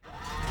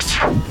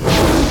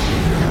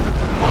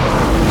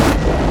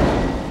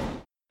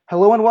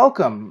Hello and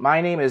welcome. My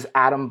name is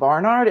Adam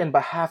Barnard. On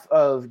behalf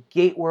of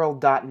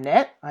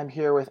GateWorld.net, I'm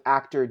here with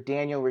actor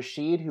Daniel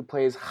Rashid, who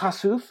plays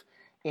Khasuf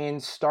in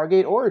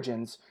Stargate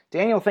Origins.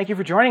 Daniel, thank you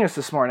for joining us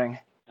this morning.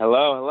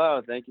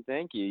 Hello.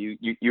 Thank you.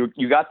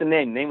 You got the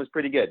name. The name was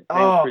pretty good.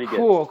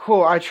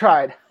 Cool. I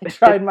tried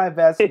my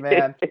best,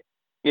 man.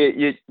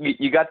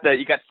 you got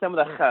some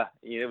of the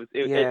it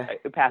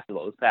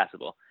was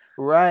passable.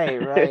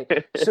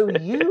 Right. So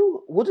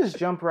we'll just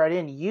jump right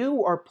in.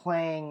 You are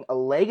playing a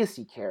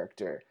legacy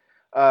character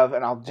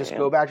and I'll just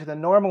go back to the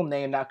normal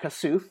name now,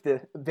 Khasuf,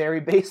 the very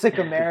basic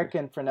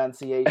American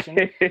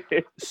pronunciation.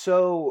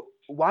 So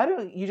why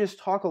don't you just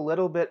talk a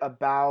little bit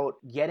about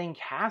getting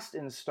cast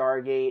in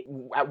Stargate?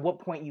 At what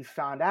point you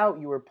found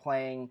out you were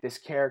playing this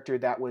character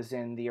that was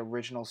in the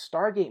original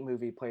Stargate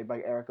movie played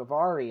by Eric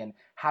Avari, and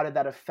how did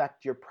that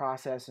affect your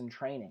process and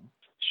training?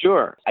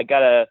 Sure. I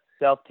got a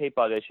self-tape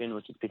audition,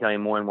 which is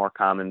becoming more and more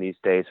common these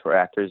days for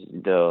actors.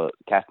 The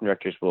casting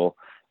directors will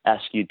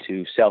ask you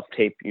to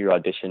self-tape your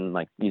audition,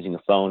 like using a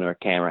phone or a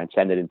camera, and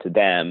send it into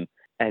them,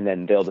 and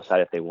then they'll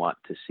decide if they want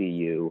to see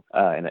you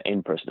in an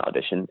in-person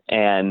audition.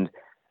 And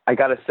I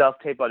got a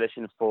self-tape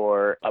audition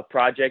for a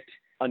project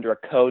under a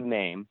code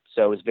name,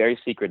 so it was very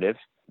secretive.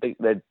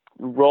 The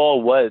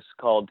role was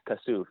called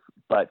Khasuf,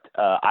 but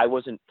I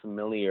wasn't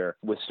familiar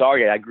with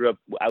Stargate.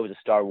 I was a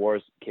Star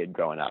Wars kid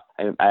growing up.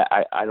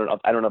 I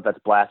don't know if that's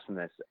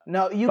blasphemous.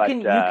 No, you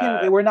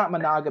can. We're not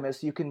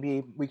monogamous. We can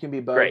be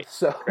both. Great,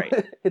 so great.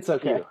 It's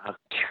okay.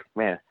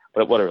 Man,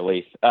 what a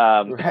relief.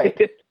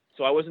 Right.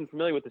 So I wasn't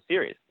familiar with the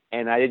series,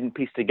 and I didn't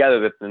piece together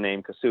that the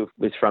name Khasuf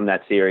was from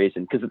that series,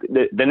 and because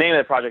the name of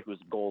the project was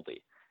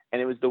Goldie,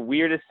 and it was the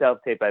weirdest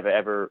self-tape I've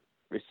ever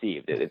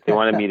received. They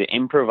wanted me to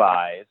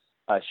improvise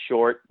a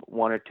short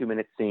 1 or 2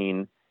 minute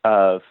scene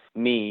of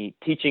me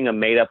teaching a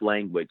made-up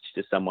language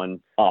to someone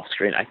off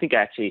screen. I think I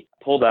actually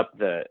pulled up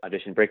the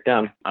audition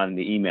breakdown on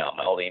the email,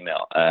 my old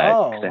email,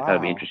 because I thought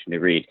it'd be interesting to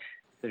read.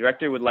 The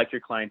director would like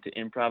your client to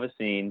improv a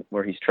scene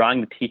where he's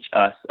trying to teach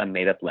us a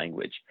made-up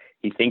language.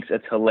 He thinks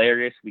it's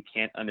hilarious we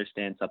can't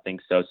understand something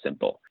so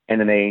simple. And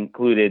then they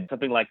included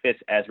something like this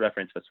as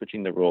reference for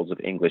switching the roles of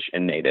English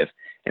and native.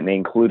 And they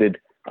included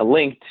a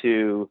link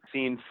to a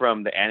scene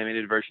from the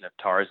animated version of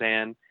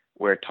Tarzan,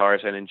 where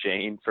Tarzan and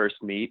Jane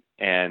first meet,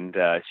 and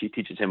she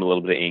teaches him a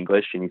little bit of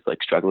English, and he's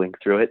like struggling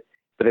through it.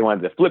 But they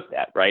wanted to flip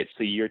that, right?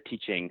 So you're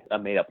teaching a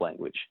made-up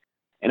language.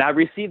 And I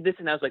received this,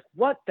 and I was like,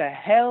 what the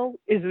hell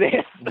is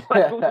this?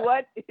 Like,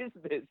 what is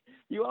this?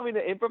 You want me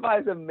to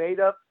improvise a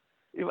made-up,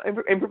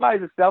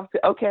 improvise a self?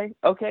 Okay,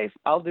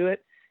 I'll do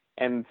it.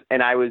 And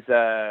I was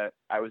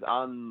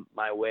on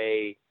my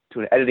way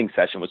to an editing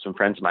session with some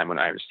friends of mine when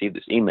I received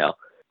this email.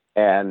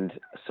 And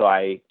so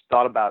I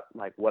thought about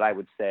like what I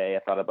would say. I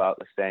thought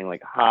about saying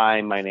like, hi,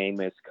 my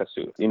name is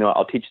Khasuf.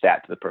 I'll teach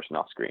that to the person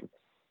off screen.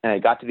 And I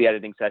got to the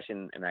editing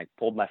session and I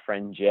pulled my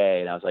friend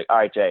Jay and I was like, all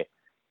right, Jay,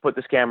 put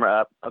this camera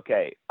up.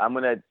 Okay, I'm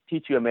going to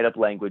teach you a made up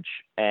language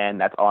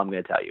and that's all I'm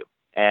going to tell you,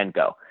 and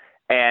go.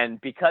 And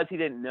because he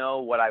didn't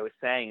know what I was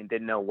saying and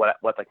didn't know what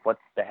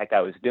the heck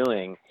I was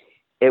doing,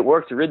 it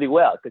worked really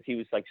well because he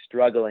was like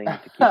struggling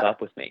to keep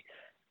up with me.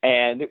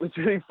 And it was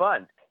really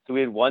fun. So we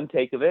had one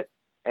take of it.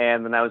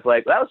 And then I was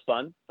like, well, that was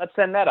fun. Let's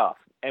send that off.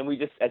 And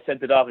I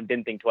sent it off and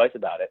didn't think twice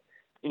about it.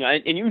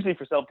 And usually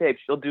for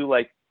self-tapes, she'll do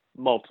like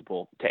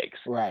multiple takes.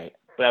 Right.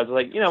 But I was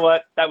like, you know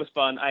what? That was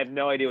fun. I have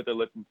no idea what they're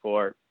looking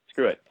for.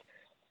 Screw it.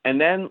 And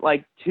then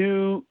like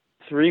 2-3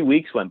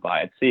 weeks went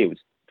by. It was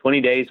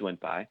 20 days went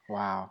by.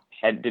 Wow.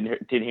 Didn't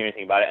hear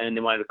anything about it. And then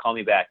they wanted to call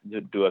me back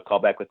to do a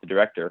callback with the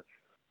director.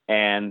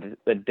 And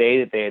the day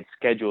that they had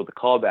scheduled the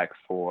callback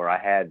for,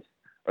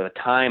 the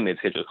time they'd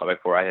scheduled the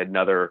callback for, I had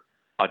another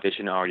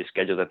audition already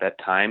scheduled at that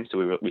time.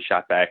 So we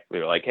shot back. We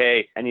were like,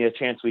 hey, any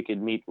chance we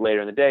could meet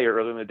later in the day or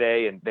earlier in the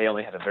day? And they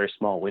only had a very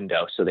small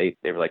window. So they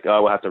were like,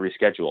 oh, we'll have to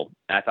reschedule.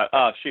 And I thought,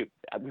 oh, shoot,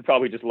 we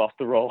probably just lost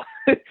the role.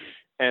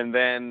 and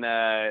then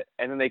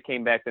they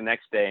came back the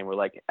next day and were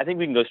like, I think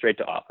we can go straight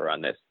to offer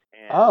on this.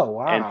 Oh,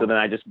 wow. And so then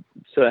I just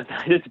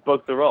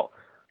booked the role.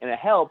 And it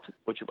helped,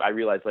 which I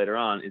realized later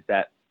on, is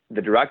that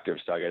the director of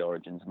Stargate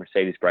Origins,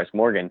 Mercedes Bryce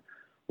Morgan,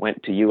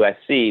 went to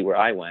USC where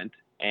I went,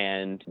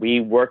 and we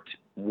worked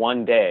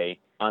one day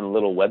on a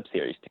little web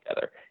series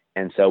together.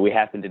 And so we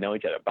happened to know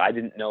each other, but I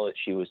didn't know that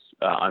she was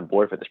on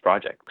board for this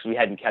project because we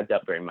hadn't kept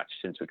up very much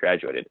since we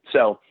graduated.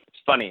 So it's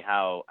funny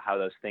how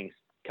those things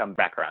come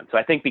back around. So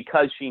I think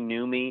because she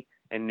knew me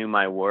and knew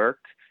my work,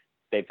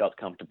 they felt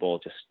comfortable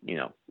just,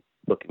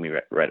 booking me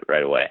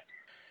right away.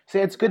 See,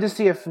 it's good to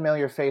see a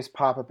familiar face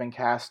pop up in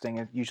casting.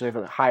 It usually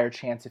have a higher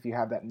chance if you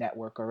have that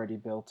network already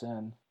built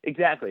in.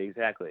 Exactly.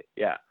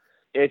 Yeah.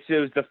 It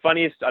was the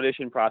funniest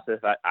audition process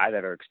I've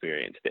ever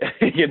experienced.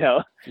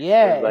 Yeah.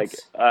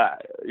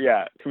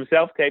 From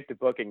self-tape to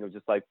booking, it was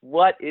just like,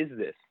 what is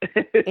this?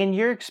 In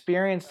your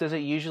experience, does it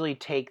usually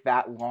take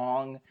that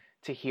long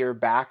to hear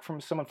back from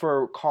someone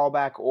for a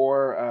callback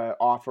or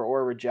offer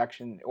or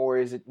rejection, or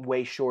is it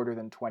way shorter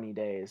than 20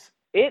 days?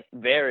 It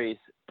varies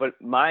But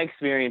my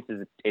experience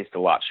is a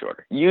lot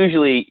shorter.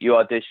 Usually you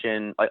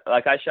audition,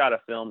 like I shot a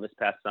film this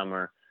past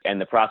summer, and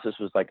the process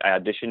was like I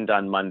auditioned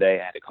on Monday,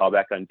 I had a call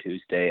back on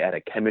Tuesday, I had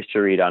a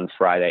chemistry read on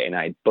Friday, and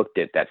I booked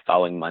it that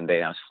following Monday,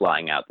 and I was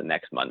flying out the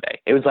next Monday.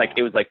 It was like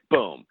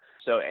boom.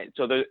 So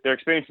their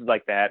experience is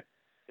like that.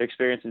 Their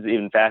experience is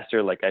even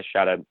faster. Like I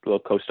shot a little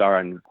co-star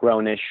on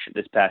Grownish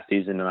this past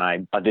season, and I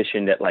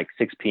auditioned at like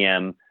 6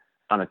 p.m.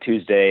 on a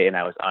Tuesday, and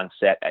I was on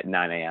set at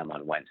 9 a.m.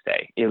 on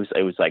Wednesday. It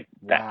was like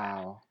that.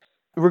 Wow.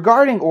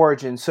 Regarding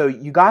Origin, so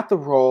you got the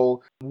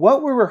role.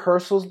 What were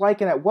rehearsals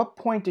like, and at what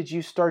point did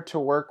you start to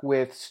work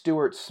with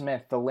Stuart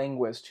Smith, the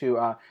linguist, who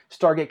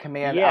Stargate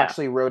Command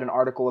actually wrote an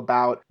article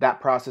about that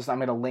process? I'm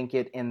going to link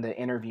it in the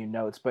interview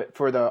notes. But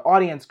for the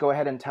audience, go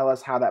ahead and tell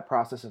us how that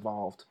process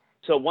evolved.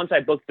 So once I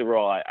booked the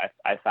role,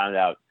 I found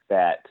out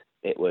that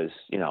it was,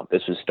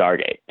 this was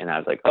Stargate, and I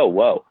was like, oh,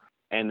 whoa.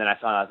 And then I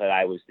found out that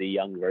I was the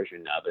young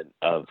version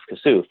of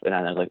Kasuf. And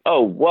I was like,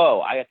 oh,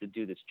 whoa, I have to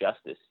do this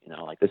justice.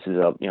 Like this is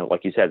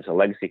like you said, it's a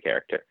legacy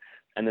character.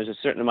 And there's a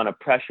certain amount of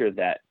pressure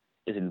that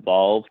is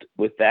involved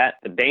with that.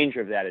 The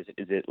danger of that is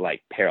it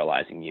like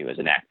paralyzing you as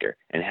an actor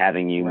and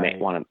having you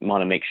want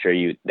to make sure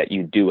that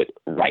you do it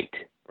right.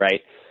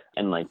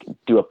 And like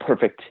do a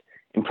perfect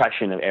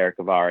impression of Eric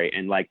Avari.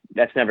 And like,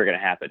 that's never going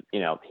to happen.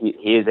 He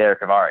is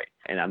Eric Avari,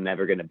 and I'm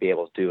never going to be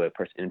able to do an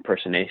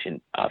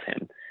impersonation of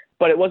him.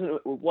 But it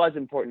was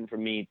important for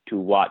me to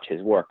watch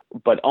his work,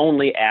 but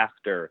only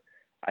after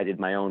I did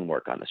my own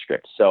work on the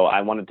script. So I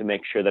wanted to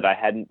make sure that I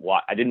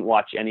didn't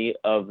watch any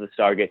of the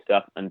Stargate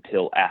stuff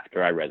until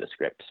after I read the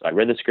script. So I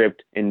read the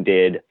script and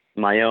did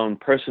my own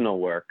personal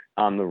work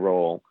on the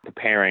role,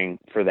 preparing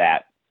for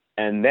that.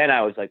 And then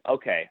I was like,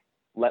 okay,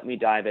 let me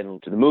dive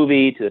into the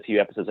movie, to the few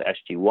episodes of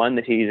SG-1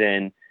 that he's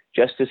in,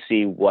 just to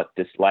see what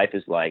this life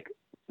is like.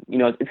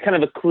 It's kind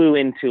of a clue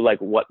into like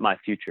what my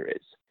future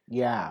is.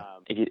 Yeah.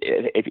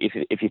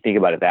 If you think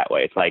about it that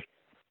way, it's like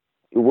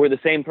we're the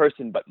same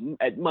person, but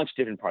at much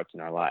different parts in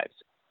our lives.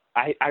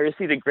 I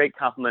received a great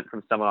compliment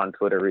from someone on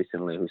Twitter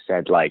recently who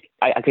said, like,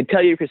 I could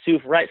tell you,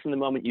 Kasuf, right from the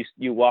moment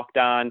you walked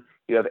on,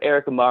 you have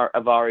Eric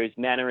Avari's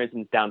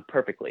mannerisms down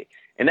perfectly.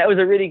 And that was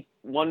a really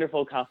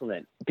wonderful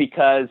compliment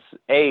because,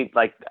 A,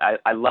 like,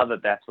 I love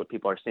that that's what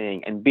people are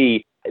seeing, and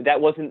B,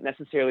 that wasn't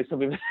necessarily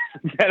something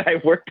that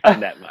I worked on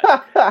that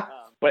much.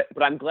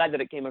 But I'm glad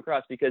that it came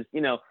across because,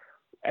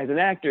 as an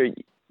actor,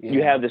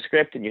 you have the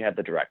script and you have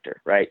the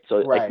director, right? So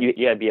like, you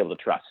got to be able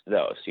to trust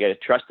those. You got to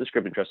trust the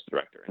script and trust the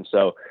director. And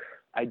so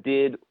I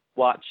did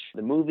watch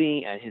the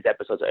movie and his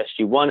episodes of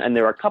SG-1, and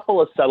there were a couple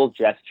of subtle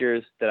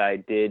gestures that I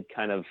did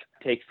kind of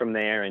take from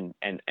there and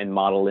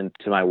model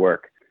into my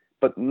work.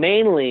 But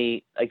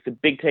mainly, like, the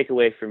big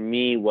takeaway for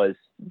me was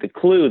the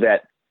clue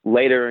that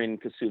later in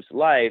Kasuf's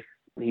life,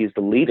 he's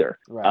the leader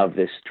of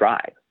this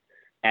tribe.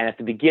 And at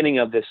the beginning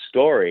of this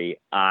story,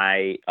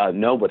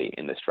 nobody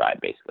in this tribe,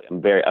 basically.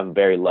 I'm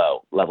very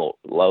low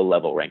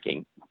level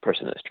ranking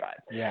person in this tribe.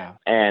 Yeah.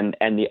 And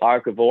the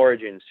arc of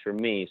origins for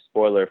me,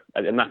 spoiler,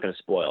 I'm not going to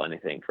spoil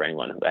anything for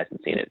anyone who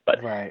hasn't seen it, but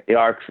the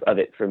arc of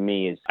it for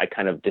me is I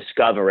kind of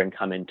discover and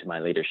come into my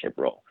leadership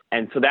role.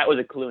 And so that was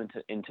a clue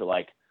into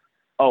like,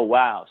 oh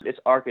wow, this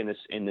arc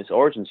in this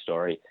origin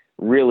story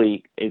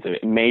really is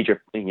a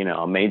major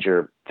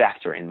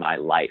factor in my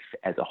life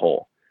as a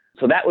whole.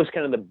 So that was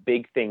kind of the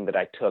big thing that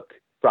I took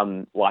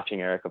from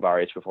watching Eric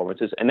Avari's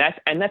performances, and that's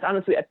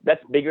honestly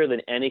that's bigger than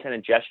any kind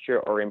of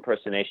gesture or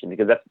impersonation,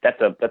 because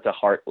that's a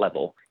heart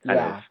level kind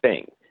of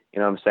thing. You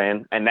know what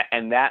I'm saying?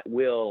 And that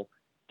will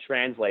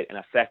translate and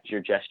affect your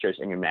gestures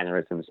and your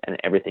mannerisms and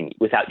everything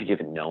without you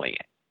even knowing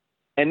it.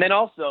 And then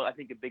also, I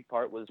think a big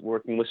part was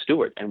working with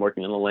Stuart and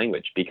working on the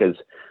language, because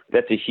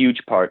that's a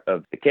huge part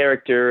of the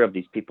character of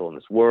these people in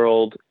this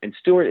world. And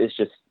Stuart is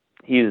just,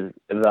 he's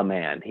the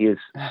man. He is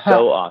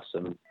so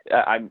awesome.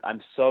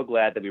 I'm so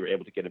glad that we were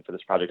able to get him for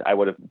this project. I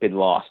would have been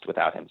lost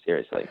without him,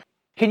 seriously.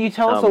 Can you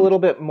tell us a little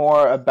bit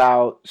more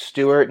about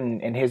Stuart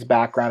and his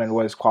background and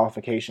what his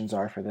qualifications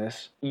are for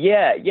this?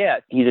 Yeah.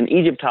 He's an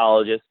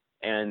Egyptologist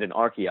and an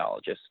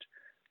archaeologist.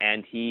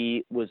 And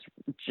he was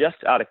just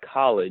out of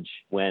college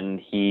when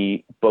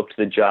he booked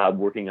the job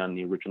working on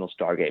the original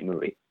Stargate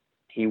movie.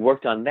 He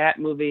worked on that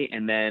movie,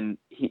 and then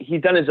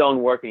he's done his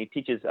own work, and he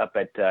teaches up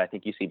at, I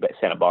think UC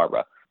Santa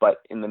Barbara. But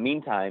in the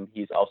meantime,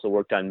 he's also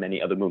worked on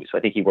many other movies. So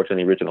I think he worked on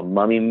the original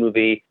Mummy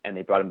movie, and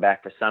they brought him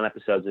back for some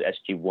episodes of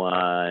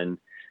SG-1.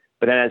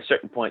 But then at a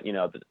certain point,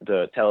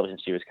 the television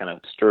series kind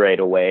of strayed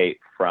away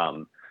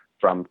from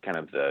kind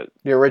of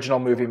the original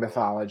movie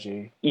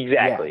mythology.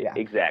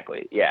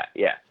 Exactly. Yeah.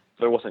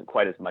 There wasn't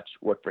quite as much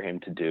work for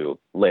him to do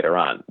later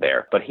on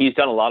there. But he's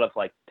done a lot of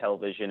like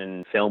television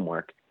and film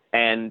work.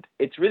 And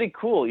it's really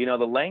cool.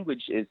 The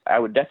language is, I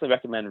would definitely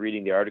recommend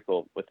reading the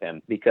article with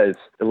him, because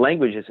the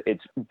language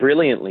it's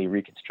brilliantly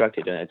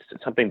reconstructed. And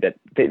it's something that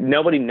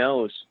nobody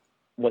knows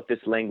what this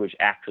language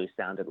actually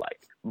sounded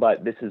like.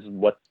 But this is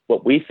what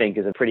we think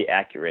is a pretty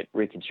accurate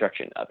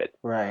reconstruction of it.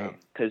 Right.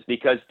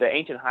 Because the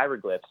ancient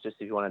hieroglyphs, just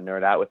if you want to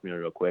nerd out with me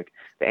real quick,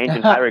 the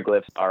ancient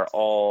hieroglyphs are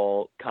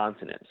all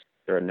consonants.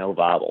 There are no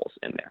vowels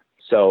in there.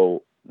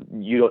 So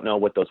you don't know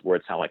what those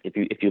words sound like.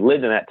 If you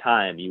lived in that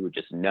time, you would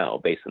just know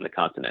based on the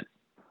consonants.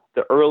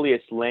 The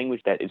earliest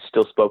language that is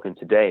still spoken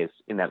today is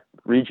in that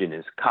region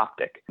is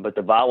Coptic, but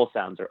the vowel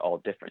sounds are all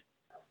different.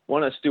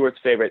 One of Stuart's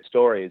favorite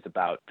stories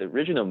about the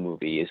original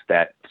movie is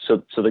that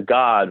so the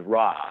god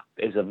Ra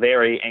is a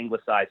very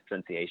anglicized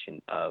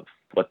pronunciation of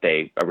what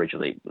they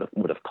originally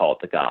would have called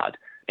the god.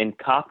 In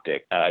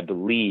Coptic, I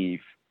believe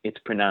it's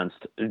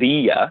pronounced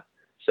Ria,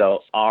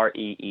 so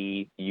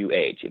Reeuh. If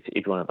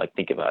you want to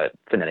think about it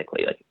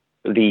phonetically, like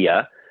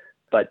Ria,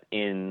 but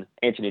in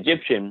ancient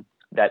Egyptian,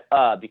 that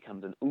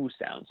becomes an u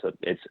sound, so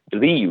it's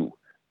Riu.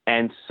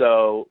 And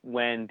so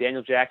when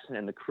Daniel Jackson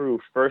and the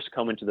crew first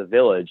come into the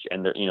village,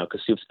 and they're,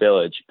 Kasuf's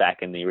village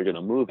back in the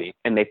original movie,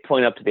 and they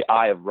point up to the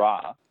Eye of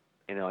Ra,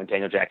 and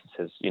Daniel Jackson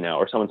says,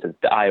 or someone says,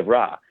 the Eye of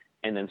Ra,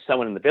 and then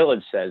someone in the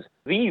village says,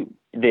 Riu.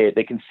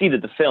 They can see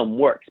that the film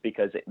works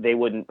because they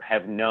wouldn't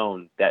have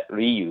known that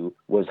Riu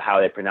was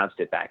how they pronounced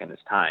it back in this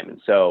time. And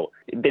so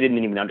they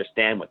didn't even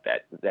understand what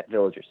that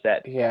villager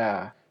said.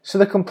 Yeah. So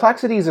the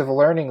complexities of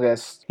learning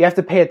this, you have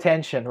to pay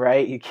attention,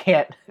 right? You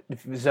can't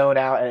zone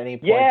out at any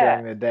point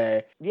during the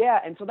day. Yeah,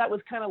 and so that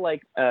was kind of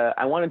like,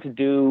 I wanted to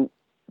do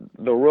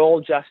the role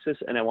justice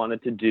and I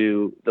wanted to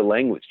do the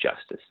language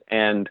justice.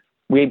 And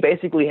we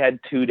basically had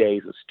 2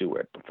 days with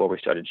Stuart before we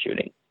started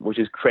shooting, which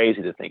is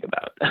crazy to think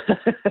about.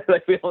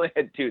 We only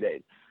had 2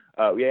 days.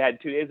 We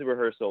had 2 days of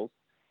rehearsals,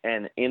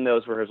 and in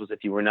those rehearsals,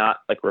 if you were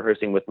not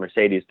rehearsing with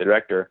Mercedes, the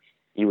director,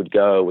 you would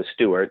go with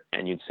Stuart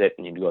and you'd sit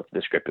and you'd go through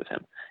the script with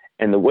him.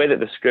 And the way that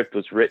the script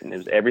was written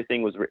is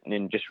everything was written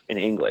in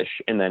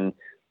English, and then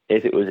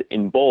if it was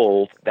in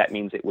bold, that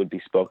means it would be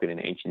spoken in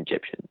ancient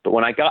Egyptian. But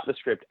when I got the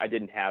script, I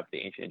didn't have the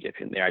ancient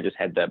Egyptian there. I just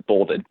had the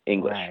bolded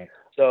English. Right.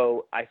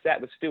 So I sat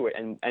with Stuart,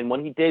 and what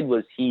he did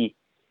was he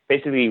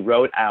basically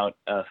wrote out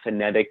a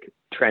phonetic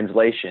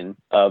translation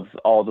of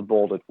all the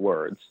bolded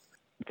words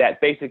that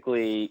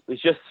basically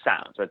was just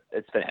sounds. Right?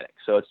 It's phonetic,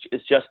 so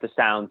it's just the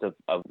sounds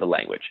of the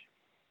language.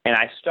 And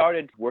I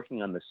started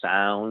working on the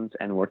sounds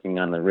and working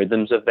on the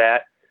rhythms of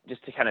that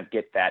just to kind of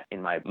get that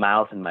in my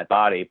mouth and my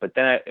body. But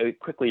then I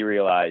quickly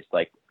realized,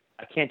 I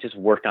can't just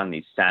work on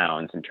these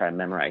sounds and try to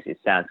memorize these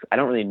sounds. I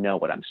don't really know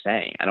what I'm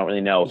saying. I don't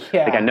really know.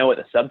 Yeah. I know what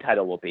the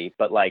subtitle will be,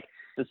 but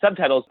the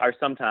subtitles are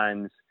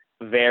sometimes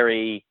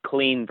very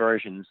clean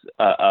versions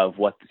of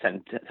what the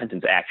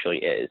sentence actually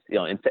is.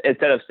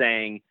 Instead of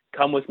saying,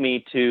 come with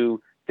me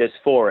to this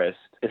forest,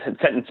 the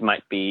sentence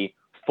might be,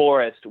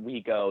 forest,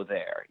 we go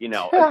there,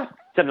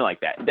 something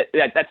like that.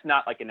 That's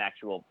not an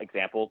actual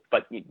example,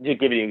 but to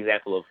give you an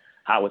example of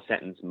how a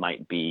sentence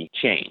might be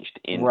changed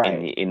in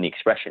the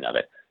expression of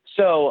it.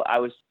 So I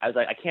was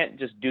like, I can't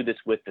just do this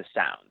with the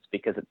sounds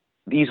because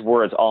these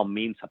words all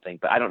mean something,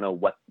 but I don't know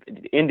what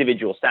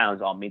individual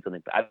sounds all mean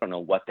something, but I don't know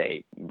what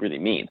they really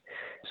mean.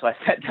 So I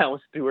sat down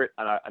with Stuart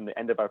on the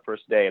end of our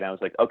first day, and I was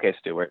like, okay,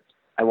 Stuart,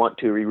 I want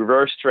to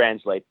reverse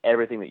translate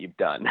everything that you've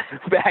done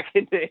back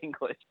into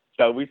English.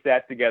 So we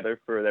sat together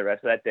for the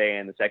rest of that day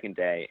and the second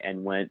day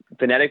and went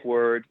phonetic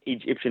word,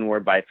 Egyptian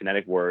word by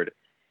phonetic word,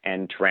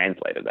 and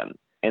translated them.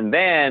 And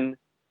then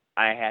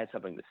I had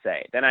something to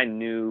say. Then I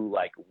knew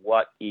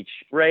what each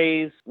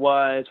phrase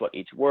was, what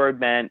each word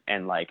meant,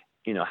 and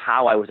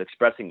how I was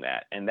expressing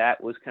that. And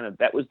that was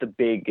the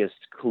biggest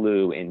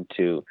clue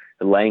into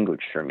the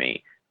language for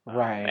me.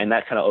 Right. And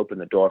that kind of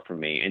opened the door for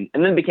me. And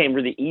then it became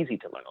really easy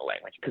to learn a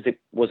language because it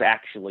was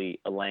actually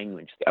a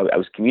language I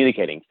was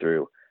communicating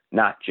through,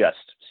 not just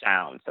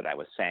sounds that I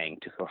was saying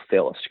to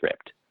fulfill a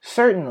script.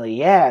 Certainly,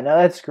 yeah. No,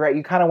 that's great.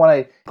 You kind of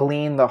want to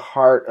glean the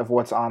heart of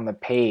what's on the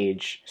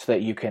page so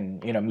that you can,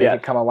 make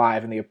it come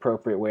alive in the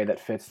appropriate way that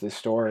fits the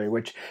story,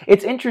 which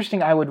it's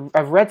interesting.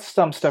 I've read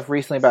some stuff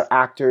recently about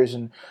actors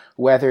and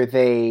whether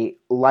they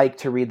like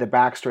to read the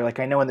backstory.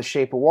 I know in The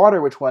Shape of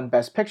Water, which won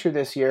Best Picture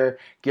this year,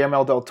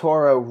 Guillermo del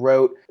Toro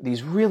wrote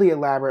these really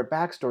elaborate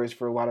backstories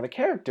for a lot of the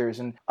characters,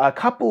 and a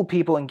couple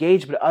people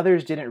engaged, but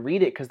others didn't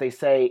read it because they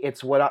say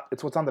it's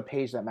what's on the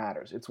page that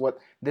matters. It's what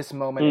this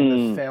moment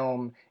in the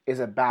film is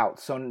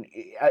about. So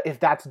if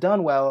that's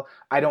done well,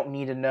 I don't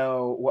need to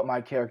know what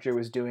my character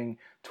was doing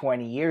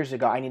 20 years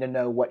ago. I need to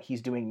know what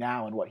he's doing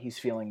now and what he's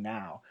feeling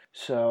now.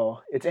 So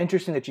it's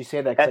interesting that you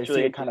say that because I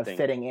see it kind of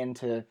fitting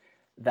into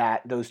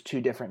those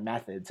two different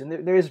methods. And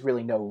there is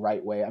really no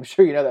right way. I'm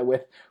sure you know that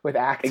with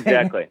acting.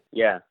 Exactly.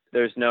 Yeah.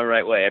 There's no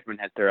right way. Everyone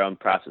has their own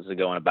process of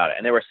going about it.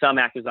 And there were some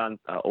actors on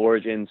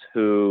Origins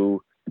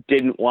who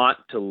didn't want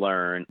to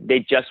learn. They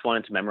just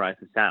wanted to memorize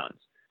the sounds.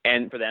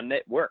 And for them,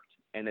 it worked.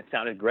 And it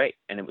sounded great.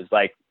 And it was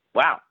like,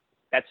 wow,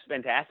 that's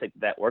fantastic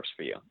that works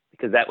for you.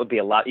 Because that would be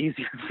a lot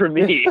easier for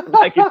me if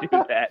I could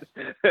do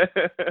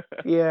that.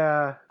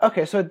 Yeah.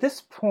 Okay, so at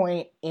this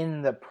point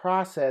in the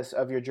process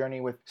of your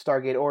journey with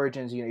Stargate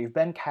Origins, you've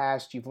been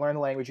cast, you've learned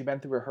the language, you've been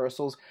through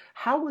rehearsals.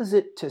 How was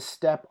it to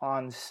step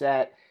on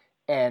set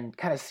and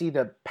kind of see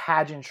the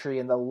pageantry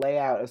and the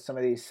layout of some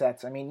of these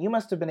sets. I mean, you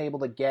must have been able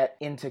to get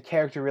into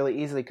character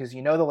really easily because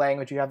you know the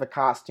language, you have the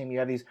costume, you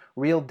have these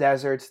real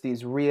deserts,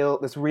 this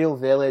real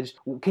village.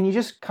 Can you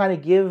just kind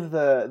of give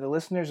the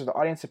listeners or the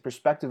audience a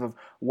perspective of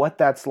what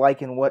that's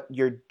like and what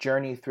your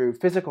journey through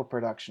physical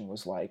production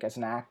was like as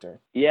an actor?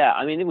 Yeah,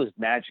 I mean, it was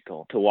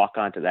magical to walk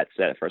onto that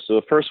set at first. So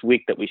the first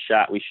week that we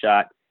shot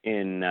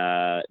in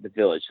the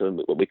village, so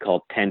what we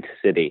call Tent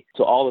City.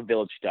 So all the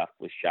village stuff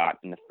was shot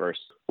in the first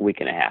week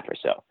and a half or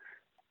so.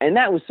 And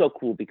that was so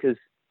cool because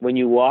when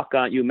you walk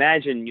on, you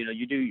imagine,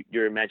 you do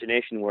your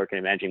imagination work and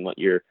imagine what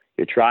your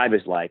tribe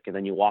is like. And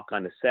then you walk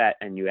on the set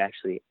and you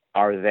actually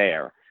are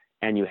there.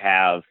 And you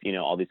have,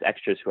 all these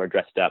extras who are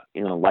dressed up,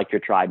 like your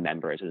tribe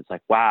members. And it's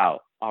like, wow,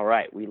 all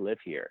right, we live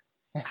here.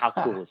 How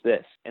cool is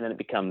this? And then it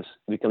becomes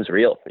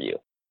real for you.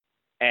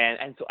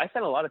 And so I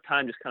spent a lot of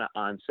time just kind of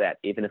on set,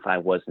 even if I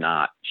was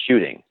not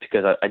shooting,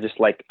 because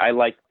I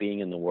like being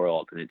in the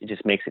world, and it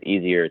just makes it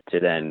easier to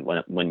then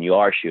when you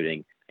are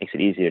shooting, makes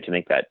it easier to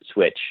make that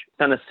switch. It's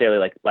not necessarily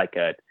like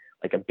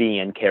a being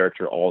in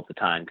character all the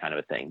time kind of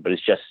a thing, but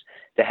it's just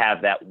to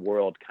have that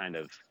world kind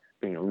of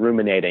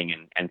ruminating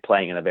and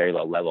playing at a very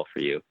low level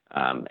for you,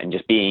 and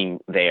just being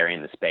there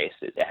in the space,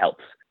 it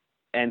helps.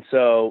 And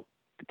so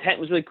the tent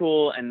was really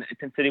cool, and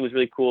Tent City was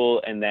really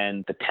cool, and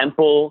then the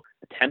temple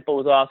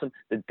was awesome.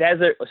 The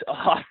desert was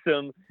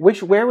awesome.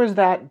 Where was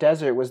that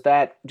desert? Was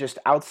that just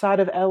outside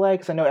of LA?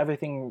 Because I know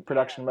everything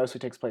production mostly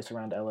takes place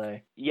around LA.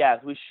 Yeah,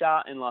 we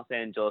shot in Los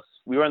Angeles.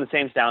 We were on the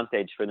same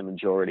soundstage for the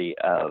majority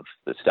of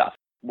the stuff.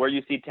 Where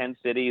you see Tent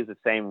City is the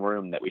same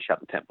room that we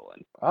shot the temple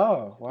in.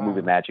 Oh, wow.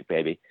 Movie magic,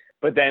 baby.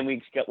 But then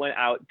we went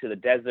out to the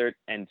desert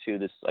and to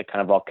this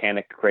kind of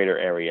volcanic crater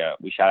area.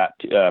 We shot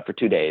out for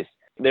 2 days.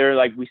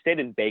 We stayed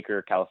in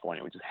Baker,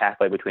 California, which is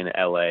halfway between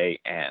LA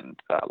and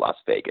Las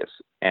Vegas.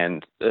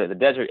 And the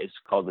desert is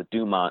called the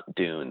Dumont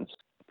Dunes.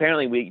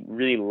 Apparently, we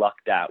really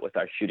lucked out with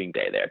our shooting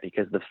day there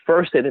because the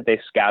first day that they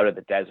scouted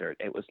the desert,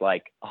 it was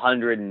like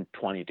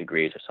 120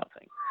 degrees or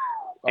something.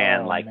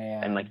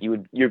 And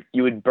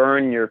you would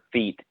burn your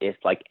feet if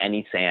like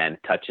any sand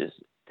touch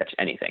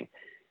anything.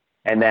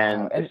 And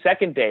then the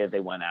second day that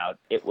they went out,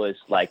 it was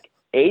like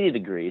 80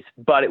 degrees,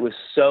 but it was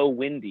so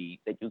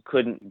windy that you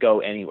couldn't go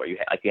anywhere. You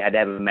had to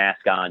have a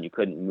mask on. You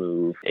couldn't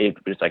move. It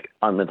was like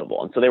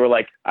unlivable. And so they were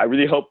like, I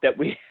really hope that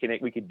we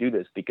could do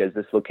this because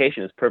this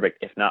location is perfect,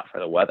 if not for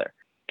the weather.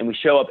 And we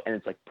show up and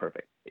it's like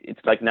perfect. It's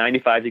like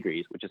 95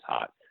 degrees, which is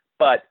hot,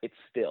 but it's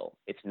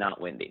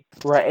not windy.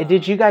 Right. And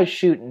did you guys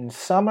shoot in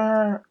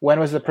summer? When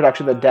was the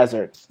production of the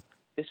desert?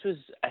 This was,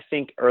 I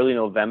think, early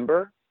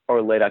November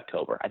or late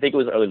October. I think it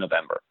was early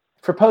November.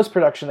 For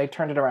post-production, they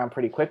turned it around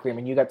pretty quickly. I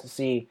mean, you got to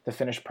see the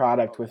finished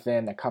product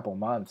within a couple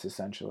months,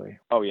 essentially.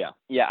 Oh yeah,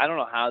 yeah. I don't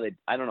know how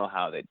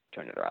they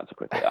turned it around so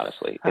quickly.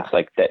 Honestly, it's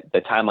like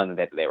the timeline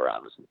that they were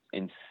on was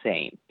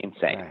insane.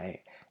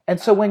 Right. And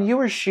so when you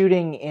were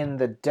shooting in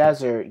the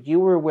desert, you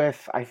were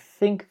with, I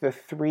think, the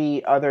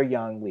 3 other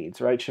young leads,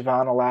 right?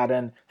 Siobhan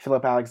Aladdin,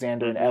 Philip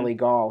Alexander, and Ellie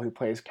Gall, who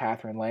plays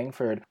Catherine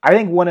Langford. I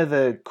think one of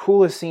the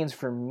coolest scenes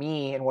for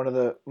me and one of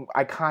the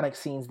iconic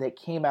scenes that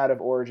came out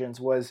of Origins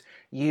was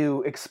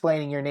you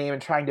explaining your name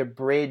and trying to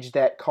bridge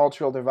that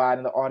cultural divide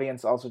and the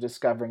audience also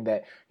discovering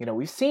that,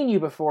 we've seen you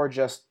before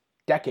just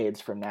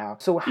decades from now.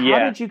 So how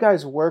did you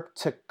guys work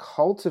to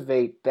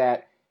cultivate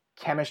that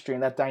chemistry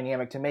and that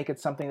dynamic to make it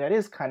something that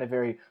is kind of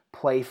very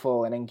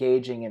playful and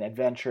engaging and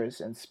adventurous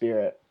in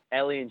spirit?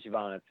 Ellie and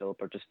Siobhan and Philip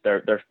are just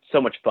they're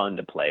so much fun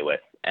to play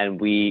with,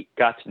 and we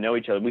got to know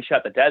each other. We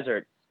shot the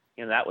desert,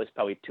 that was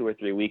probably 2 or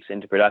 3 weeks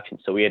into production,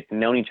 so we had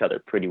known each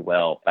other pretty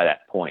well by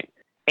that point.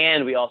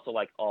 And we also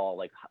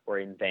were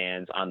in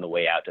vans on the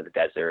way out to the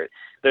desert.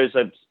 There's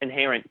an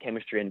inherent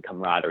chemistry and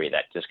camaraderie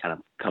that just kind of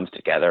comes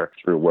together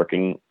through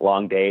working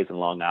long days and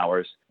long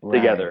hours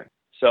together.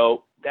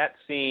 So that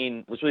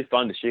scene was really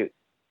fun to shoot.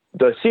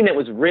 The scene that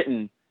was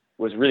written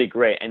was really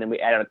great, and then we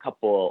added a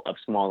couple of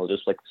small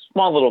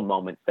little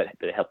moments that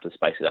helped to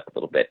spice it up a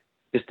little bit,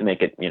 just to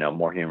make it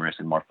more humorous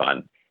and more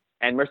fun.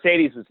 And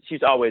Mercedes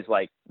she's always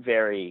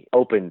very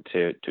open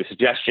to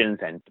suggestions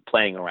and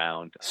playing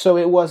around. So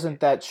it wasn't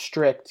that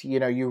strict,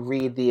 you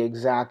read the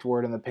exact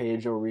word on the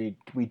page or we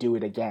do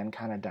it again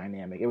kind of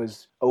dynamic. It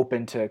was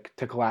open to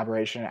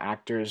collaboration,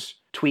 actors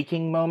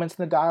tweaking moments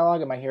in the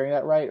dialogue. Am I hearing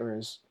that right?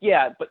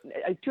 Yeah, but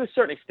to a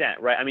certain extent,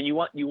 right? I mean, you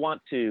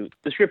want to,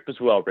 the script was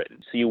well written,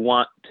 so you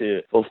want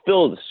to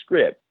fulfill the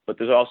script, but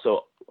there's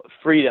also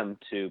freedom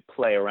to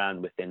play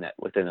around within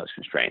those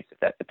constraints, if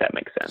that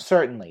makes sense.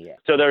 Certainly, yeah.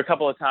 So there are a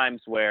couple of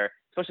times where,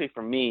 especially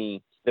for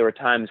me, there were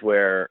times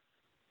where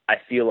I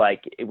feel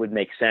like it would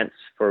make sense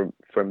for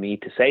me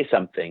to say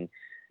something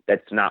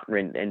that's not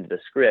written into the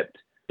script,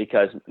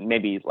 because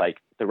maybe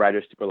the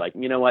writers were like,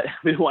 you know what,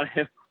 we don't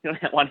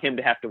want him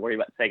to have to worry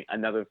about saying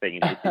another thing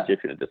in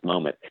Egyptian at this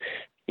moment.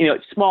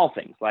 Small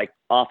things like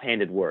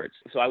offhanded words.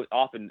 So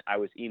I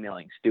was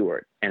emailing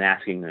Stuart and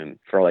asking him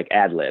for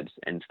ad libs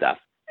and stuff.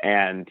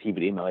 and he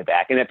would email me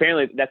back. And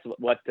apparently that's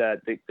what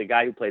the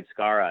guy who played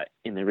Skara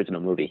in the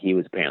original movie, he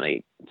was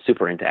apparently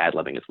super into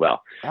ad-libbing as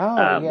well.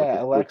 Oh,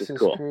 yeah, Alexis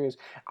cool. Cruz.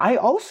 I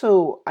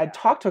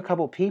talked to a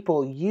couple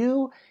people.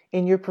 You,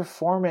 in your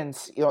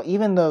performance,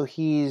 even though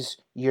he's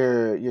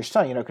your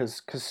son,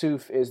 because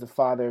Kasuf is the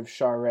father of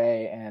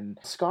Sharae and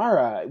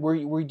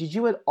Skara, did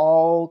you at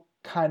all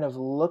kind of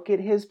look at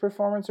his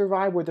performance or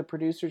vibe? Were the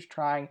producers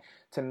trying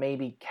to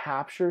maybe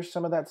capture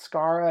some of that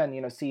Skara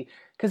and see,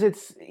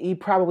 because he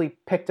probably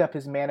picked up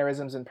his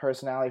mannerisms and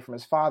personality from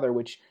his father,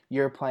 which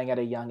you're playing at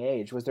a young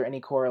age. Was there any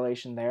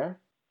correlation there?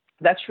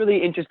 That's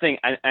really interesting,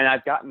 and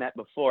I've gotten that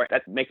before.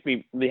 That makes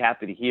me really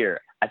happy to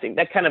hear. I think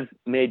that kind of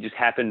may just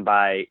happen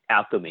by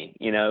alchemy,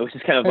 it was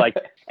just kind of like,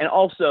 and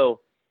also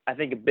I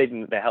think a big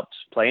thing that helps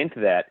play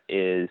into that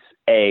is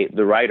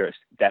the writers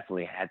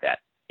definitely had that,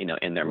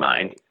 in their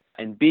mind.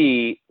 And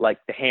B, like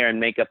the hair and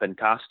makeup and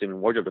costume and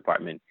wardrobe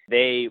department,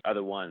 they are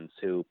the ones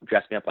who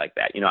dressed me up like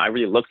that. I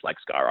really looked like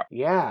Skara.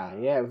 Yeah,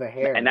 the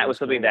hair. And that was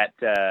something that,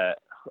 I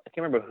can't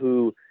remember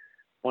who,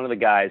 one of the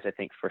guys, I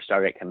think, for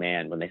Stargate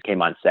Command, when they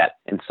came on set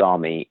and saw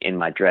me in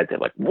my dreads, they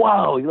were like,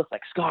 whoa, you look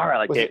like Skara.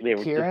 Like they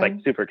were just like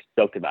super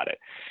stoked about it.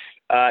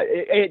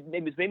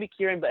 It was maybe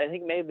Kieran, but I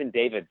think it may have been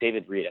David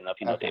Reed. I don't know if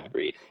you know David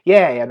Reed.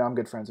 Yeah, no, I'm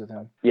good friends with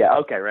him. Yeah,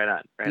 okay, right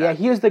on.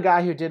 He was the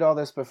guy who did all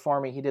this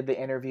before me. He did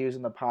the interviews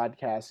and the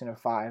podcast,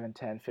 5 and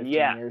 10, 15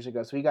 years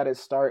ago. So he got his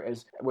start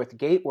with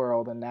Gate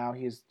World, and now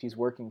he's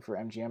working for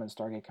MGM and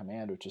Stargate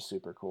Command, which is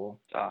super cool.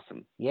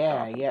 Awesome.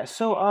 Yeah.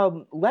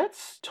 So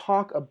let's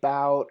talk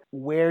about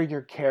where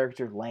your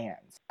character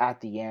lands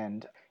at the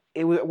end.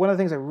 One of the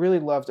things I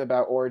really loved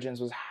about Origins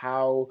was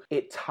how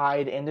it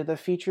tied into the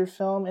feature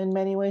film in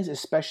many ways,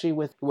 especially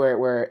with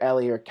where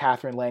Ellie or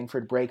Catherine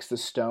Langford breaks the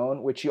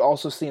stone, which you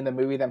also see in the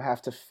movie them have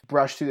to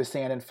brush through the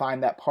sand and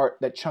find that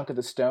chunk of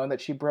the stone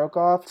that she broke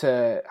off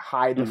to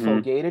hide the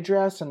full gate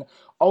address. And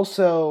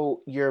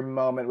also your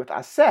moment with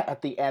Aset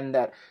at the end,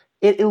 that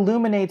it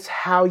illuminates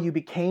how you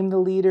became the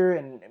leader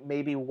and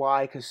maybe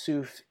why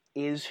Kasuf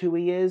is who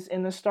he is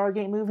in the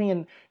Stargate movie.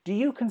 And do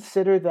you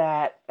consider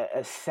that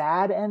a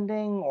sad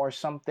ending or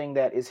something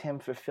that is him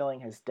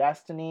fulfilling his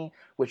destiny,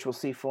 which we'll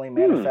see fully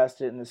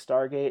manifested in the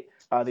Stargate,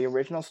 the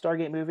original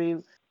Stargate movie?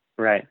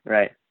 Right.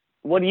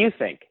 What do you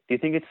think? Do you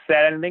think it's a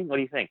sad ending? What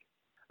do you think?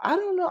 I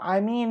don't know.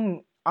 I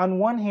mean, on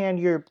one hand,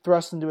 you're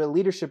thrust into a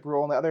leadership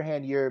role. On the other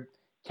hand, you're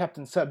kept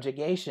in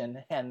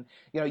subjugation. And,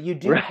 you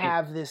do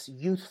have this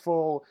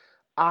youthful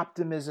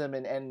optimism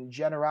and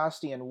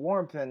generosity and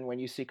warmth, and when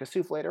you see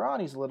Kasuf later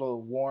on, he's a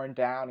little worn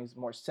down, he's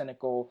more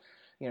cynical.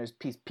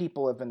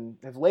 People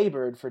have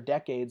labored for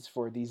decades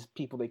for these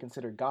people they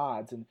consider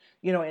gods, and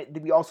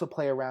we also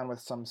play around with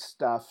some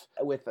stuff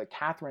with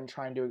Catherine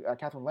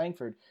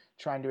Langford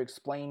trying to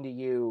explain to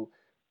you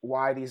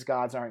why these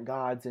gods aren't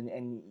gods,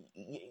 and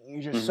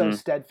you're just so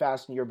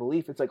steadfast in your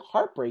belief. It's like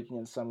heartbreaking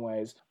in some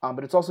ways,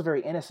 but it's also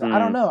very innocent. I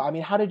don't know. I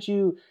mean, how did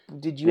you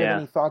have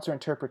any thoughts or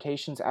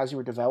interpretations as you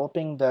were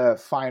developing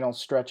the final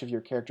stretch of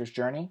your character's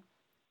journey?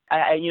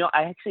 I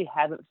actually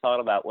haven't thought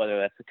about whether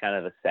that's a kind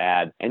of a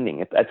sad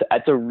ending.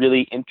 That's a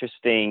really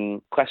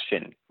interesting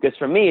question, because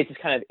for me, it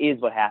just kind of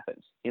is what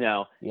happens,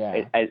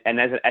 Yeah. And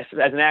as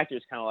an actor,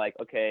 it's kind of like,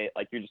 okay,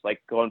 like you're just like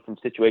going from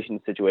situation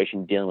to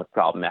situation, dealing with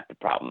problem after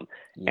problem,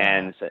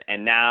 and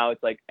now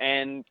it's like,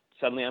 and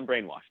suddenly I'm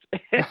brainwashed.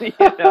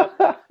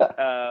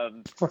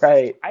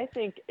 Right. I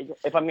think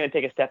if I'm going to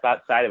take a step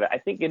outside of it, I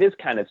think it is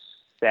kind of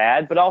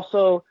sad, but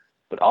also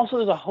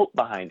there's a hope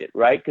behind it,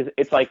 right? Because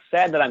it's like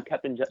sad that I'm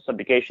kept in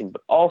subjugation,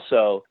 but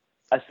also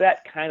Aset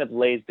kind of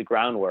lays the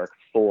groundwork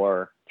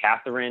for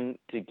Catherine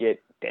to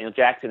get Daniel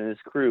Jackson and his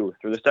crew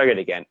through the Stargate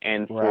again,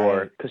 and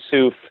for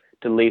Kasuf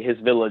to lead his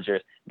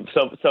villagers.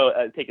 So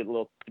take a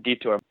little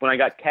detour. When I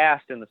got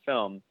cast in the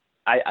film,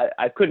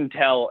 I couldn't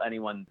tell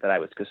anyone that I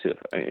was Kasuf,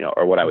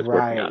 or what I was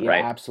working on, right?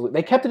 Yeah,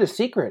 absolutely. They kept it a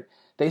secret.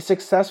 They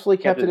successfully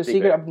kept it a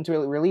secret up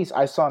until release.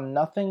 I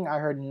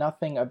heard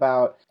nothing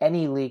about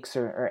any leaks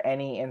or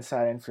any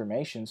inside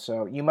information.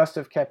 So you must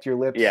have kept your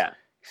lips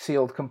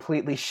sealed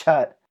completely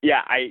shut.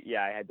 Yeah, I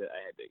had to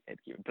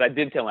keep it. But I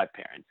did tell my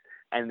parents,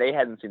 and they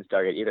hadn't seen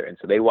Stargate either, and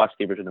so they watched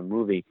the original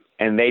movie,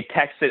 and they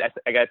texted.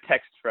 I got a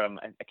text from,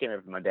 I can't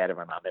remember if my dad or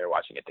my mom. They were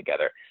watching it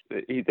together.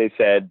 They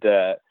said,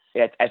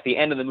 at the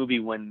end of the movie,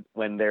 when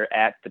they're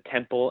at the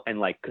temple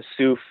and like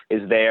Kasuf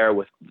is there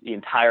with the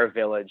entire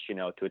village,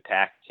 to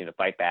attack, to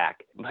fight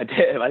back. My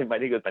dad, I think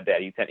it was my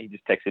dad. He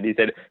just texted. He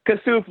said,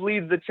 "Kasuf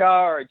leads the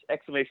charge!" !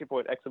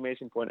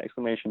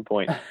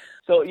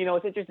 So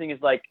what's interesting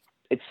is like,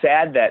 it's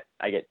sad that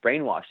I get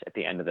brainwashed at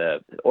the end of the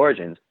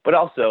Origins, but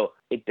also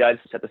it does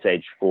set the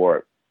stage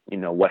for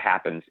what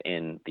happens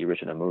in the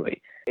original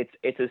movie.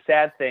 It's a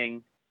sad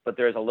thing, but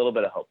there's a little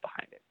bit of hope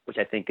behind it, which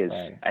I think is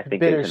Right. I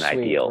think is an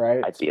Bittersweet,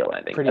 right? ideal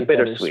ending. Pretty A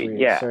bittersweet,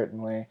 yeah,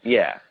 certainly.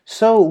 yeah.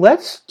 So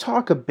let's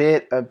talk a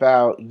bit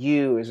about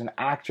you as an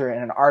actor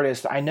and an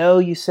artist. I know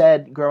you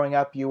said growing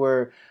up you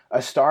were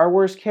a Star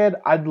Wars kid.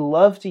 I'd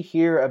love to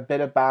hear a bit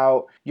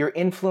about your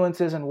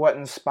influences and what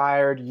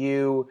inspired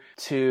you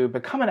to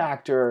become an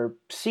actor or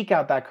seek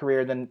out that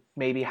career, then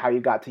maybe how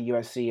you got to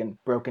USC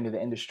and broke into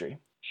the industry.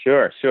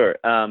 Sure. So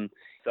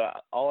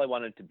all I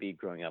wanted to be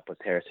growing up was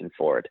Harrison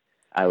Ford.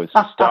 I was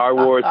Star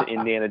Wars and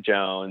Indiana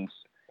Jones.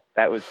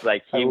 That was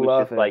like he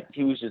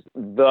was just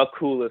the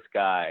coolest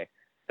guy,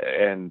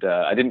 and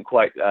I didn't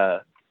quite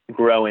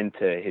grow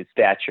into his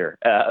stature,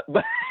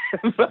 but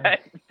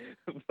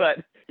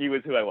he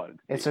was who I wanted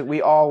to be.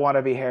 We all want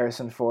to be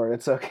Harrison Ford.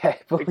 It's okay.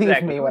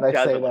 Believe me when I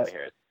say that.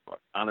 Harrison Ford,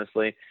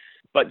 honestly.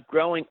 But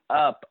growing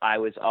up, I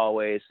was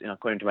always,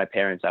 according to my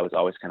parents, I was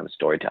always kind of a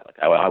storyteller.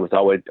 I would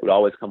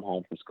always come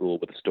home from school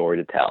with a story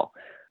to tell.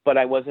 But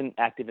I wasn't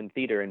active in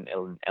theater in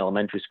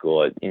elementary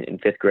school. In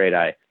fifth grade,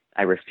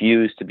 I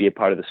refused to be a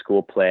part of the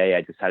school play.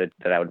 I decided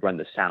that I would run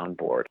the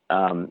soundboard,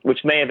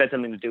 which may have had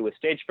something to do with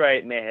stage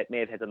fright. May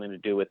have had something to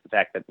do with the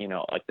fact that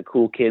like the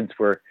cool kids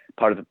were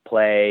part of the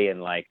play,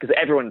 and like because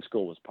everyone in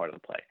school was part of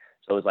the play.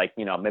 So it was like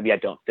maybe I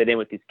don't fit in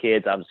with these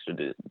kids. I'll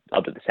do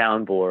the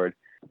soundboard.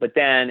 But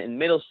then in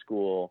middle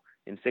school,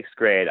 in sixth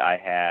grade, I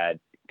had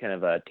kind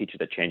of a teacher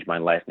that changed my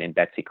life named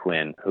Betsy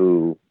Quinn,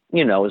 who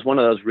was one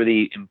of those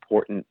really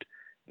important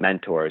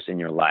mentors in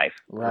your life.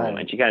 Right.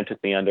 And she kind of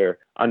took me under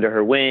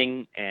her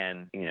wing,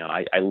 and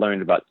I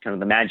learned about kind of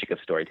the magic of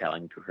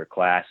storytelling through her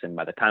class. And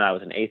by the time I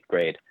was in eighth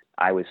grade,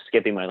 I was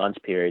skipping my lunch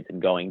periods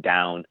and going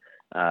down.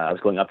 I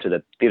was going up to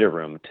the theater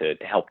room to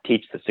help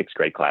teach the sixth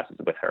grade classes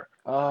with her.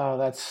 Oh,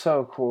 that's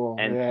so cool.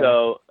 And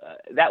so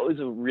that was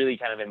a really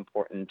kind of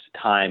important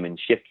time and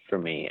shift for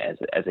me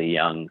as a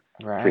young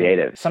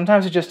creative.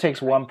 Sometimes it just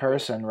takes one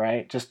person,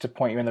 right? Just to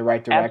point you in the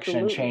right direction,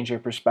 Absolutely. Change your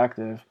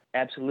perspective.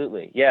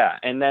 Absolutely, yeah.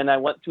 And then I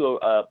went to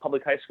a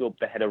public high school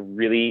that had a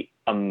really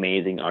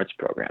amazing arts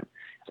program.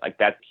 Like,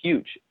 that's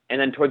huge. And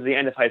then towards the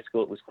end of high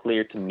school, it was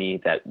clear to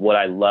me that what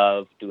I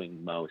love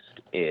doing most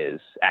is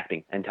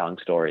acting and telling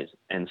stories.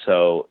 And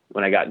so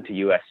when I got into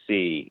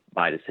USC,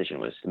 my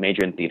decision was to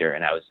major in theater,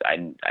 and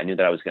I knew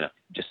that I was going to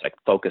just like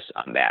focus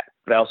on that.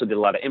 But I also did a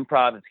lot of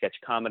improv and sketch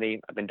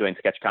comedy. I've been doing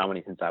sketch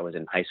comedy since I was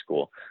in high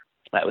school.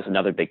 That was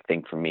another big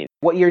thing for me.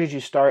 What year did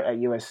you start at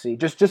USC?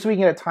 Just so we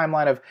can get a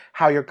timeline of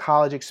how your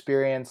college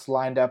experience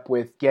lined up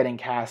with getting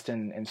cast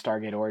in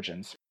Stargate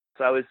Origins.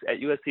 So I was at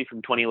USC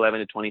from 2011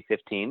 to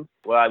 2015.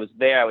 While I was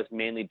there, I was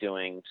mainly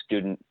doing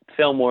student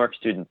film work,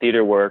 student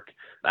theater work.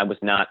 I was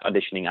not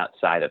auditioning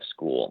outside of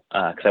school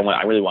because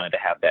I really wanted to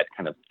have that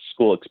kind of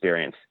school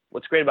experience.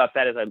 What's great about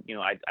that is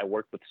I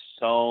worked with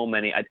so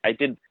many. I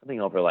did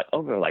something over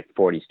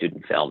 40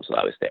 student films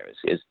while I was there.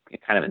 It's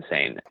kind of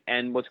insane.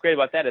 And what's great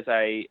about that is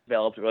I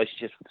developed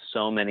relationships with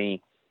so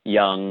many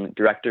young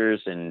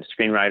directors and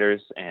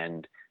screenwriters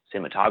and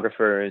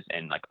cinematographers.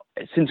 And like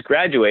since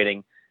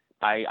graduating,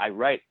 I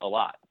write a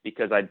lot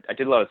because I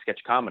did a lot of sketch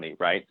comedy,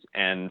 right?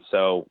 And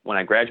so when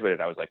I graduated,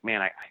 I was like,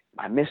 man,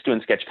 I miss doing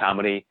sketch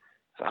comedy.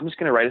 So I'm just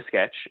going to write a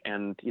sketch.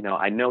 And,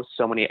 I know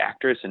so many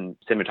actors and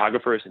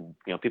cinematographers and,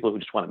 people who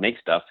just want to make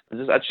stuff.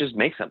 Let's just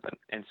make something.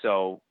 And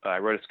so I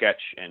wrote a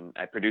sketch and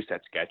I produced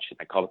that sketch. And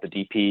I called up the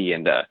DP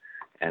and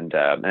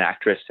an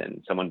actress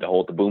and someone to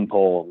hold the boom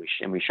pole.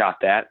 And we shot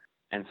that.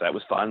 And so that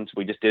was fun. So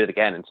we just did it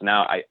again. And so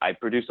now I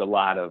produce a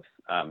lot of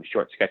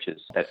short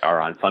sketches that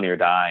are on Funny or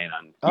Die and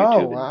on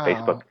YouTube and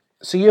Facebook.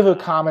 So you have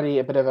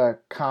a bit of a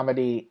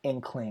comedy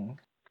inkling.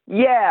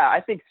 Yeah,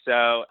 I think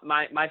so.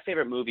 My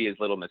favorite movie is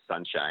Little Miss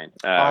Sunshine,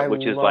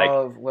 which is like... I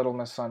love Little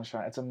Miss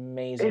Sunshine. It's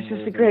amazing. It's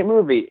just a great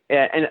movie.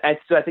 And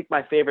so I think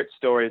my favorite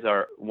stories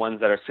are ones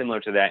that are similar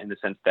to that in the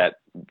sense that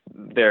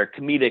they're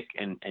comedic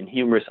and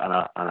humorous on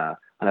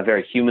a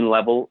very human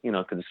level,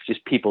 because it's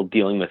just people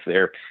dealing with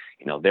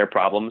their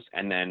problems,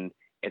 and then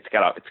it's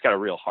got a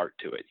real heart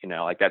to it,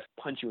 like that's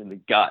punch you in the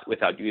gut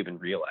without you even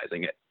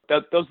realizing it.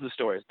 Those are the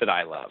stories that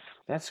I love.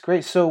 That's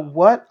great. So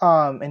what,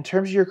 in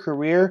terms of your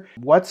career,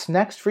 what's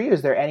next for you?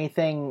 Is there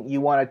anything you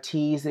want to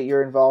tease that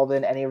you're involved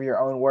in, any of your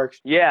own work?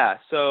 Yeah.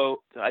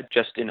 So I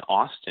just in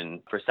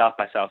Austin for South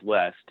by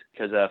Southwest,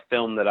 because a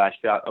film that I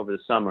shot over the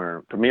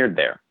summer premiered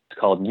there. It's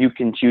called You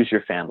Can Choose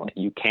Your Family.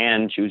 You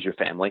Can Choose Your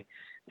Family.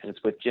 And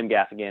it's with Jim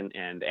Gaffigan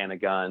and Anna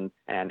Gunn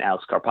and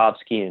Alex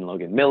Karpovsky and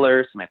Logan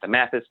Miller, Samantha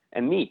Mathis,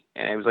 and me.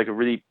 And it was like a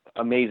really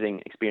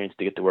amazing experience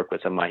to get to work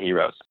with some of my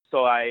heroes.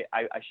 So I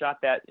shot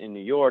that in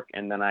New York,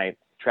 and then I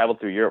traveled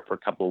through Europe for a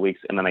couple of weeks,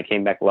 and then I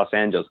came back to Los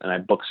Angeles, and I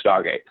booked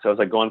Stargate. So I was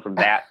like going from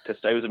that to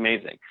it was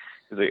amazing.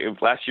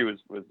 Last year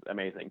was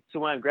amazing. So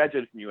when I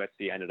graduated from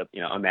USC, I ended up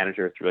a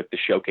manager through like the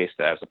showcase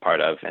that I was a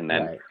part of, and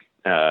then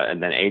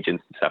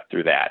agents and stuff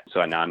through that.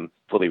 So now I'm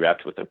fully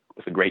repped with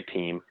a great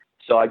team.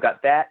 So I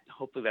got that.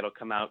 Hopefully that'll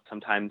come out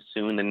sometime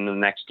soon in the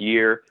next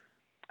year.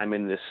 I'm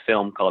in this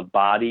film called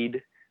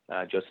Bodied,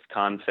 Joseph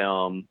Kahn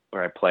film,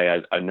 where I play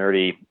a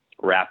nerdy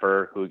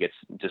rapper who gets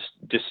just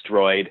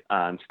destroyed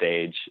on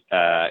stage.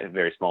 A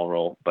very small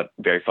role, but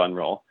very fun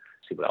role.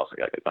 see what else I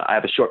got. I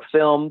have a short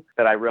film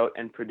that I wrote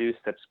and produced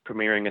that's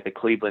premiering at the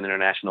Cleveland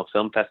International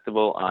Film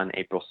Festival on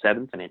April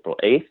 7th and April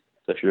 8th.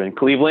 So if you're in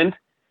Cleveland,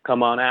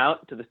 come on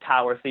out to the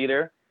Tower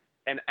Theater.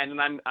 And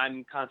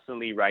I'm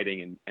constantly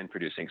writing and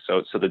producing.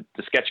 So the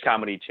sketch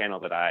comedy channel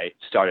that I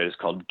started is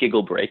called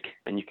Giggle Break,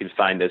 and you can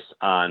find us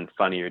on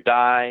Funny or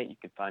Die. You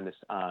can find us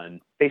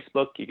on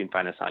Facebook. You can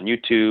find us on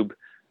YouTube.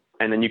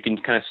 And then you can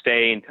kind of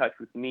stay in touch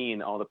with me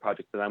and all the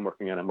projects that I'm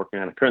working on. I'm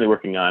currently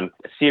working on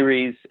a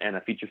series and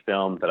a feature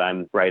film that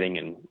I'm writing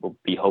and will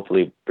be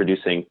hopefully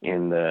producing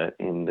in the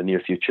near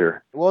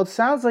future. Well, it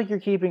sounds like you're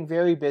keeping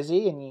very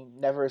busy and you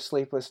never a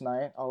sleepless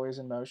night, always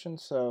in motion.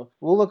 So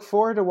we'll look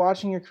forward to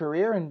watching your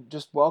career, and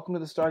just welcome to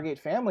the Stargate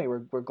family.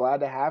 We're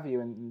glad to have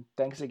you, and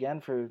thanks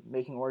again for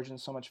making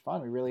Origins so much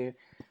fun. We really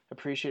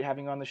appreciate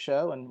having you on the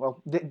show, and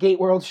well, the Gate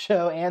World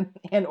show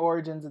and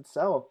Origins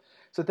itself.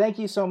 So thank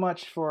you so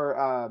much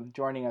for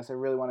joining us. I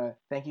really want to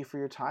thank you for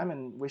your time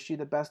and wish you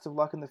the best of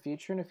luck in the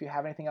future. And if you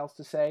have anything else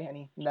to say,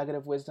 any nugget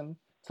of wisdom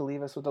to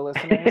leave us with the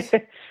listeners?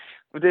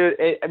 Dude,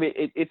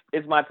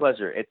 it's my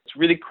pleasure. It's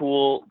really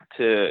cool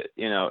to,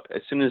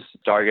 as soon as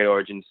Stargate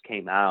Origins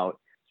came out,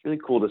 it's really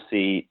cool to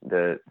see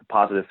the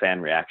positive fan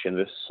reaction.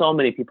 There's so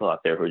many people out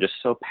there who are just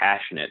so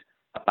passionate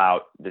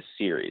about this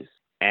series.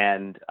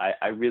 And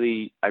I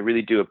really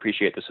do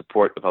appreciate the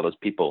support of all those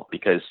people,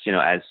 because,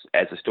 as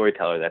a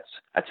storyteller,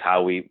 that's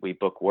how we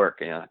book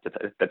work.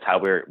 That's how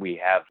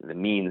we have the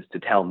means to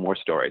tell more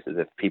stories, is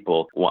if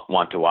people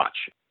want to watch.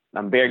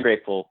 I'm very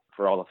grateful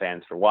for all the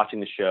fans for watching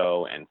the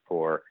show and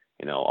for,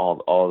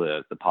 all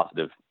the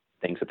positive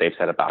things that they've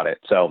said about it.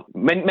 So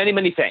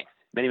many thanks.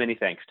 Many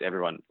thanks to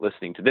everyone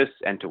listening to this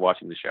and to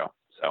watching the show.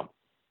 So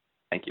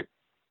thank you.